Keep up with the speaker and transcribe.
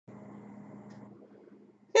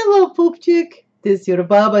Hello, Poopchik. This is your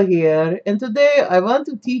Baba here, and today I want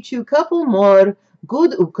to teach you a couple more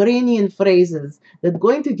good Ukrainian phrases that are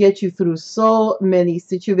going to get you through so many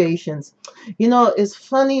situations. You know, it's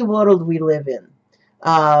funny world we live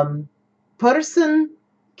in. Person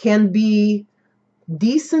can be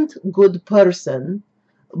decent, good person,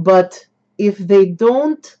 but if they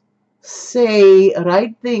don't say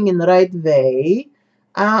right thing in the right way,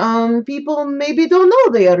 people maybe don't know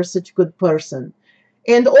they are such a good person.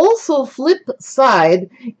 And also flip side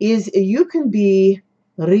is you can be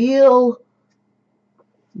real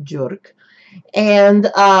jerk. And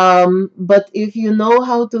but if you know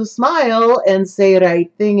how to smile and say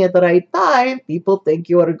right thing at the right time, people think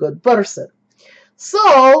you're a good person.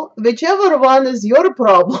 So whichever one is your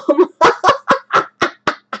problem,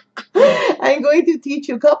 I'm going to teach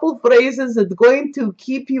you a couple phrases that are going to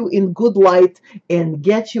keep you in good light and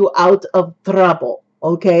get you out of trouble.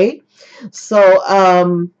 Okay? So,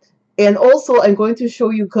 and also I'm going to show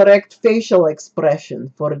you correct facial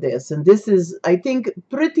expression for this. And this is, I think,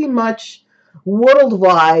 pretty much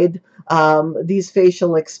worldwide, these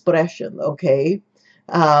facial expression. Okay?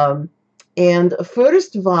 And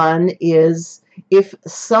first one is if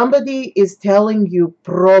somebody is telling you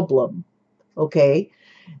problem. Okay?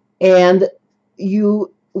 And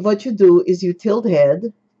what you do is you tilt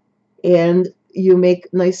head and you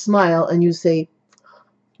make nice smile and you say,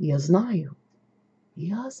 "Я знаю,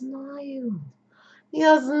 я знаю,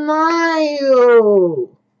 я знаю."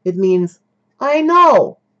 It means, I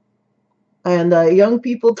know. And young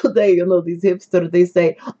people today, you know, these hipsters, they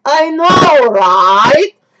say, "I know,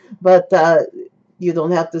 right?" But you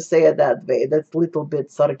don't have to say it that way. That's a little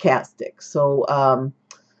bit sarcastic. So,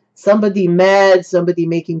 somebody mad, somebody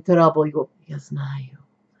making trouble, you go, "Я знаю,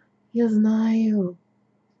 я знаю."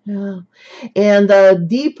 Yeah. And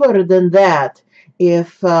deeper than that,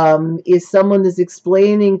 if someone is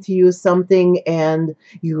explaining to you something and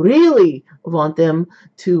you really want them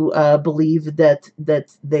to believe that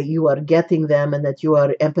you are getting them and that you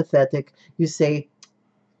are empathetic, you say,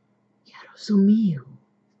 "Я розумію,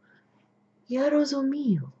 я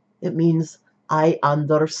розумію." It means I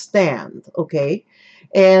understand, okay?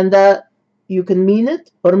 And you can mean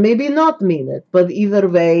it or maybe not mean it, but either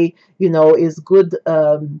way, you know, is good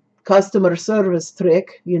customer service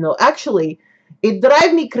trick. You know, actually, it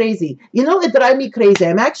drives me crazy. You know, it drives me crazy.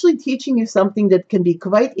 I'm actually teaching you something that can be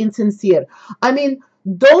quite insincere. I mean,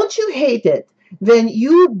 don't you hate it when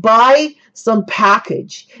you buy some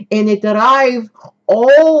package and it arrives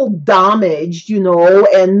all damaged, you know,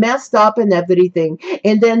 and messed up and everything,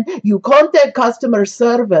 and then you contact customer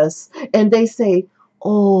service and they say,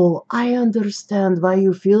 "Oh, I understand why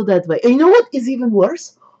you feel that way." And you know what is even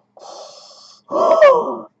worse?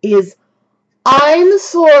 Is, "I'm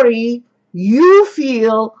sorry you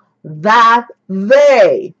feel that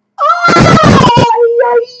way."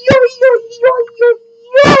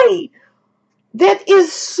 That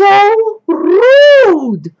is so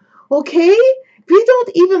rude. Okay? We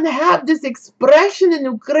don't even have this expression in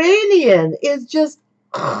Ukrainian. It's just,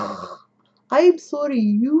 "I'm sorry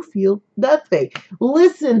you feel that way."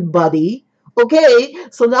 Listen, buddy. Okay,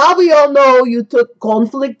 so now we all know you took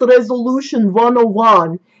Conflict Resolution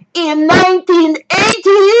 101 in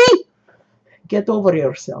 1980. Get over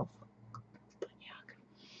yourself.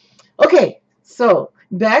 Okay, so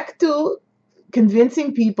back to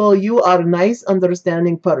convincing people you are a nice,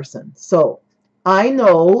 understanding person. So, I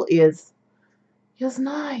know is, "Я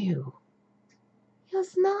знаю, я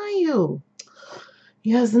знаю,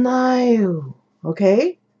 я знаю."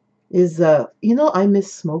 Okay? Is, you know, I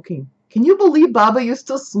miss smoking. Can you believe Baba used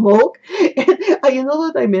to smoke? And you know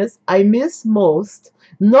what I miss? I miss most,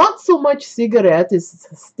 not so much cigarette, is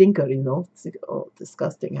a stinker, you know, oh,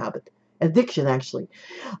 disgusting habit. Addiction, actually.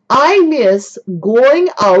 I miss going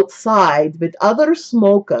outside with other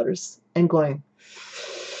smokers and going,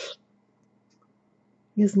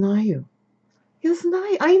 "Я знаю, я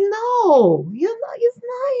знаю, I know, я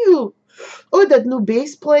знаю." Oh, that new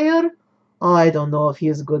bass player. Oh, I don't know if he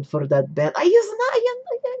is good for that band. I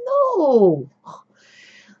know.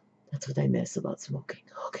 That's what I miss about smoking.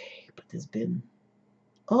 Okay, but it's been,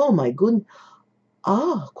 oh my goodness,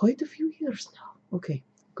 quite a few years now. Okay,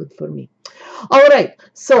 good for me. All right,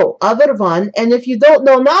 so other one, and if you don't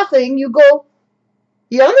know nothing, you go,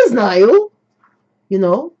 "Я не знаю." You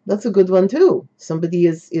know, that's a good one too. Somebody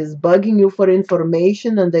is bugging you for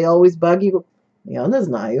information and they always bug you. "Я не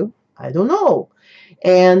знаю." I don't know.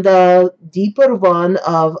 And deeper one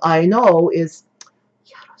of I know is,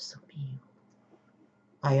 "Я розумію."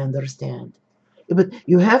 I understand. But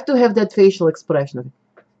you have to have that facial expression of,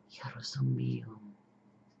 "Я розумію."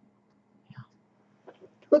 Yeah.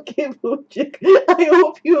 Okay, Vujik, I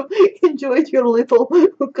hope you enjoyed your little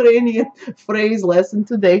Ukrainian phrase lesson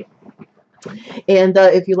today. And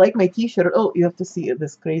if you like my t-shirt, oh, you have to see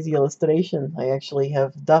this crazy illustration. I actually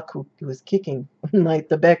have duck who is kicking. Like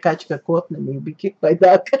the back kachka kopnami, you'll be kicked by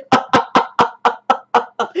duck.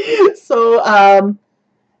 So,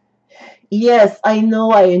 yes, I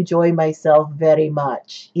know I enjoy myself very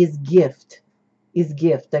much. Is gift. Is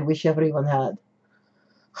gift. I wish everyone had.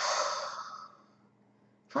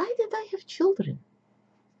 Why did I have children?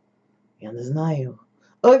 Я не знаю.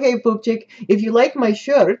 Okay, Poopchick, if you like my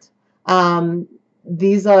shirt,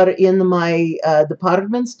 these are in my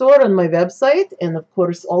department store on my website, and of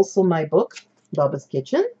course also my book, Baba's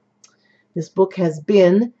Kitchen. This book has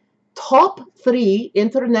been top 3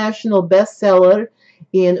 international bestseller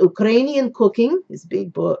in Ukrainian cooking. It's a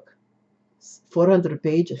big book, 400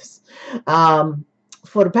 pages,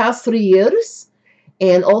 for the past 3 years,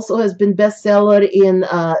 and also has been bestseller in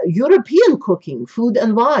European cooking, food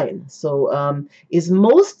and wine. So is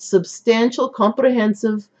most substantial,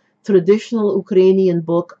 comprehensive, traditional Ukrainian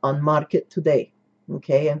book on market today.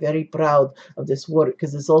 Okay, I'm very proud of this work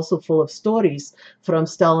because it's also full of stories from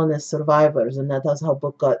Stalinist survivors, and that's how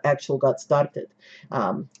book got started.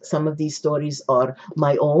 Some of these stories are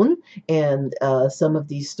my own, and some of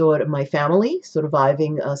these my family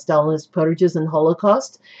surviving Stalinist purges and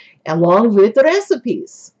Holocaust, along with the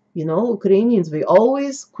recipes. You know, Ukrainians, we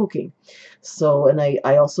always cooking. So, and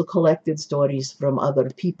I also collected stories from other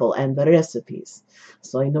people and the recipes.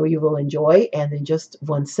 So I know you will enjoy. And in just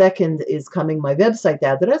 1 second is coming my website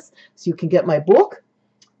address, so you can get my book.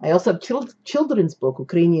 I also have children's book,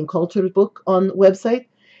 Ukrainian culture book on website.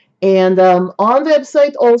 And on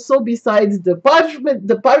website also, besides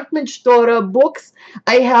department store books,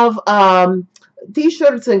 I have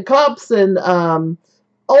t-shirts and cups and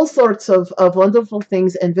all sorts of wonderful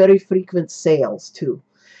things, and very frequent sales too.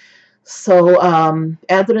 So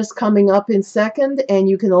address coming up in second, and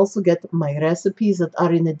you can also get my recipes that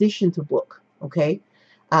are in addition to book. Okay,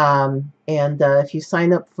 and if you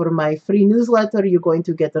sign up for my free newsletter, you're going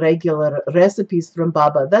to get regular recipes from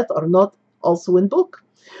Baba that are not also in book.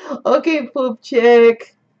 Okay, Poop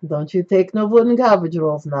Chick, don't you take no wooden cabbage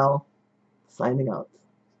rolls now. Signing out.